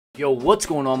Yo, what's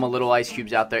going on, my little ice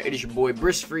cubes out there? It is your boy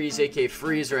Brisk Freeze, aka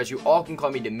Freeze, or as you all can call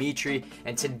me, Dimitri,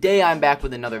 and today I'm back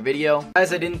with another video.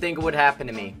 Guys, I didn't think it would happen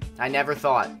to me. I never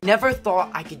thought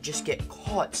I could just get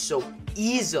caught so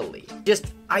easily.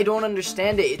 I don't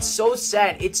understand it. It's so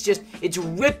sad. It's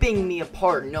ripping me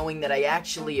apart knowing that I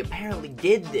actually apparently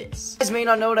did this. You guys may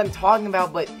not know what I'm talking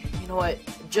about, but you know what?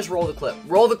 Just roll the clip.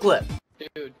 Roll the clip.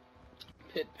 Dude,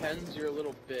 Pit Pens, you're a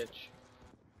little bitch.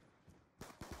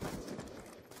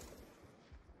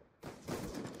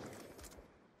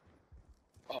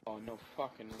 Oh, no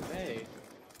fucking way.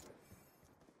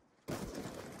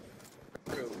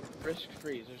 Bro, Brisk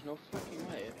Freeze, there's no fucking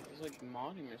way. It's like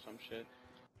modding or some shit.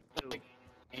 Like,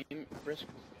 Brisk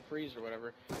Freeze or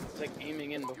whatever. It's like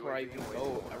aiming in before I even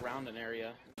go around an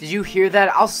area. Did you hear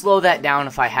that? I'll slow that down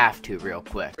if I have to real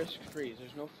quick. Brisk Freeze,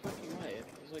 there's no fucking way.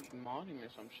 It's like modding or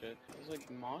some shit. It's like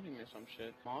modding or some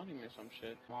shit. Modding or some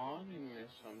shit. Modding or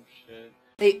some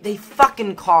shit. They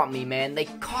fucking caught me, man. They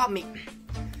caught me.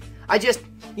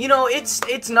 You know,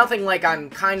 it's nothing like I'm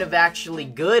kind of actually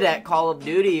good at Call of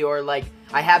Duty or like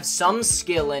I have some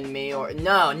skill in me or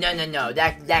no.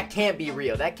 That can't be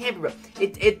real. That can't be real.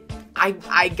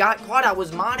 I got caught. I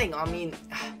was modding. I mean,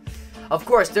 of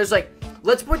course, there's like,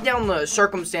 let's put down the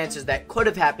circumstances that could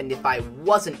have happened if I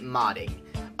wasn't modding.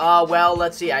 Well,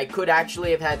 let's see, I could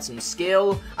actually have had some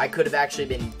skill, I could have actually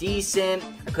been decent,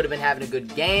 I could have been having a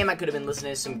good game, I could have been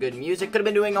listening to some good music, could have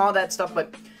been doing all that stuff,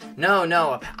 but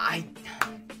no,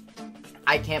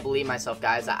 I can't believe myself,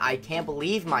 guys. I can't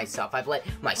believe myself. I've let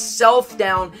myself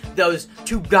down, those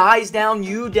two guys down,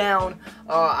 you down.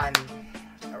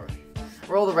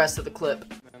 Roll the rest of the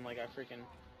clip. And like I freaking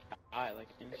die, like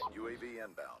UAV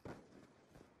inbound.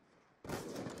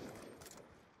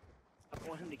 I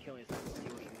want him to kill me so I can see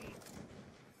what you mean.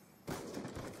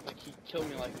 Like he killed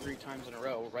me like 3 times in a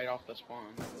row, right off the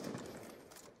spawn.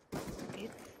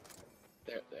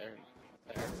 There.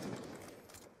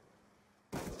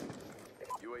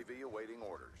 UAV awaiting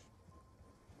orders.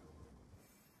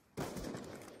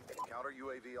 Counter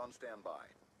UAV on standby.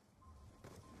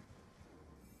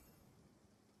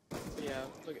 Yeah,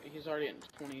 look, he's already at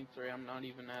 23, I'm not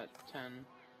even at 10.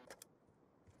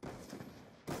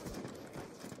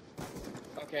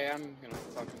 Okay, I'm gonna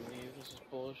fucking leave, this is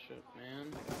bullshit,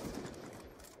 man.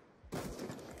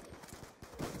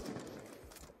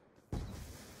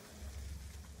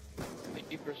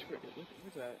 Look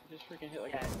at that, just freaking hit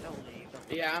like Yeah, don't leave.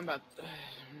 Yeah, I'm about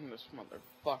this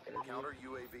motherfucker, Counter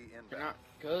dude. UAV You're inbound. not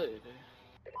good.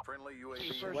 Friendly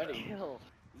UAV First inbound. Kill.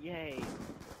 Yay.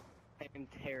 I'm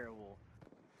terrible.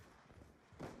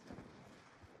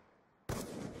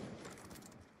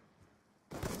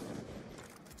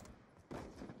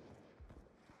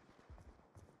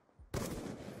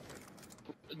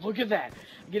 Look at that!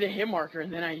 Get a hit marker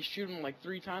and then I shoot him like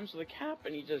 3 times with a cap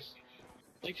and he just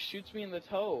like shoots me in the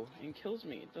toe and kills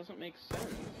me. It doesn't make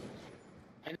sense.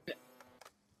 And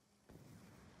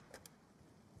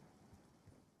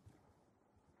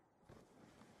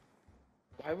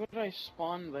why would I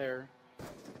spawn there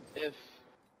if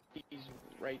he's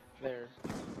right there?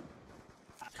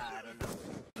 I don't know.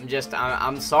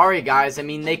 I'm sorry, guys. I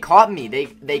mean, they caught me.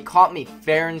 They caught me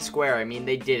fair and square. I mean,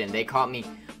 they didn't. They caught me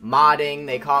modding.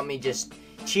 They caught me just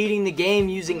cheating the game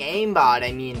using aimbot.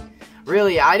 I mean,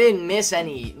 really, I didn't miss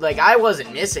any. Like, I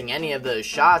wasn't missing any of those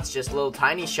shots, just little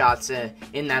tiny shots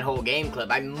in that whole game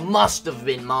clip. I must have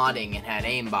been modding and had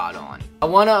aimbot on. I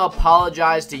want to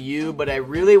apologize to you, but I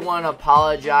really want to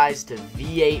apologize to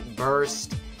V8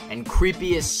 Burst and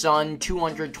Creepiest Son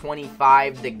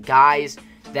 225, the guys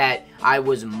that I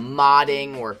was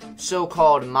modding or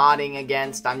so-called modding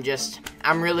against.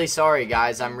 I'm really sorry,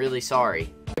 guys. I'm really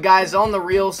sorry. But guys, on the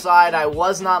real side, I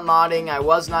was not modding, I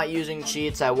was not using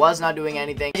cheats, I was not doing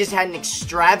anything. I just had an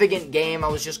extravagant game. I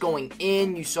was just going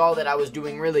in. You saw that I was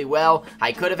doing really well.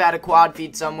 I could have had a quad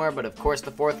feed somewhere, but of course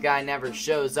the 4th guy never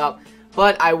shows up.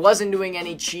 But I wasn't doing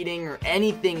any cheating or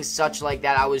anything such like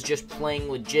that. I was just playing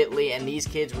legitly, and these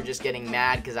kids were just getting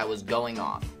mad because I was going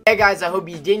off. Yeah, guys, I hope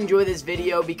you did enjoy this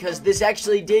video because this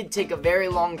actually did take a very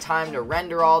long time to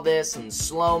render all this and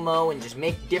slow-mo and just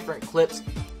make different clips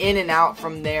in and out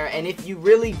from there. And if you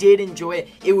really did enjoy it,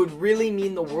 it would really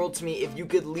mean the world to me if you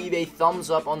could leave a thumbs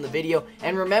up on the video.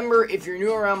 And remember, if you're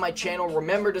new around my channel,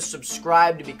 remember to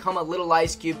subscribe to become a little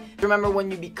ice cube. Remember, when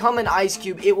you become an ice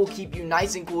cube, it will keep you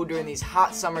nice and cool during these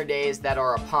hot summer days that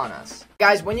are upon us.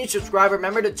 Guys, when you subscribe,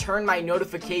 remember to turn my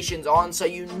notifications on so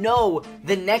you know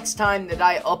the next time that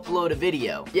I upload a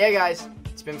video. Yeah, guys,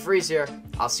 it's been Freeze here.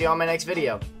 I'll see you on my next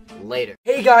video. Later.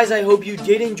 Hey guys, I hope you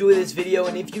did enjoy this video,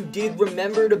 and if you did,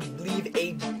 remember to leave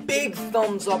a big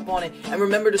thumbs up on it, and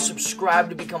remember to subscribe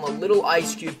to become a little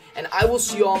Ice Cube, and I will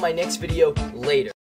see you all in my next video later.